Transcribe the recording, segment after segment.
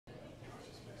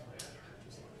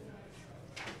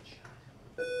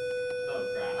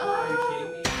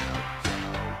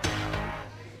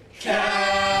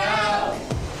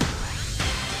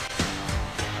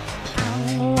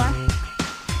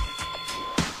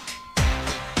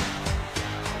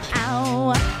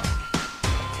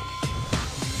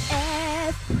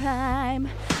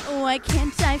why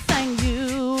can't I find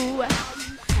you?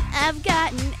 I've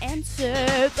got an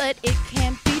answer, but it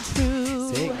can't be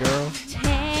true. Say it, girl.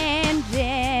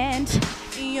 Tangent,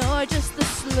 you're just the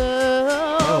slope.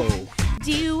 Oh.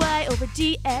 dy over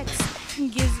dx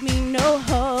gives me no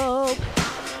hope.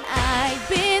 I've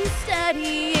been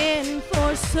studying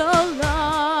for so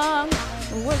long,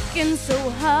 working so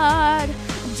hard.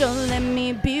 Don't let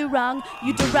me be wrong.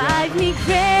 You drive me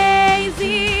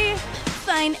crazy.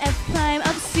 Find f prime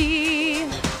of c.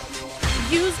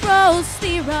 Use Rolle's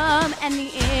theorem and the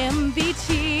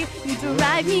MVT. You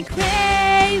drive me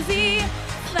crazy.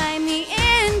 Find the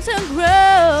integral.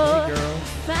 Say, girl.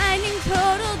 Finding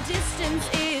total distance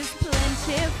is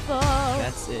plentiful.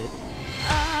 That's it.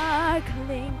 Arc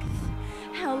length,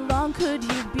 how long could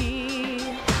you be?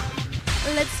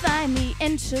 Let's find the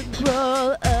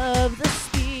integral of the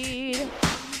speed.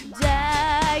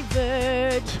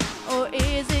 Diverge, or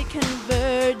is it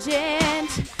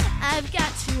convergent? I've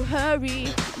got to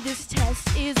hurry, this test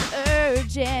is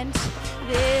urgent.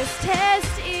 This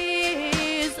test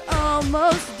is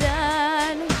almost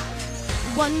done.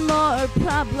 One more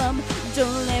problem,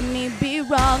 don't let me be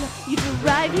wrong. You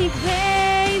drive me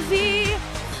crazy.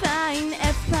 Find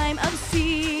f prime of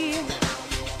c.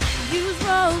 Use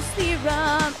Rolle's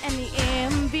theorem and the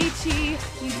MVT.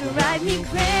 You drive me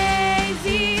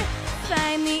crazy.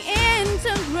 Find the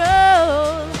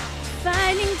integral.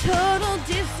 Finding total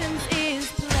distance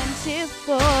is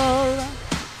plentiful.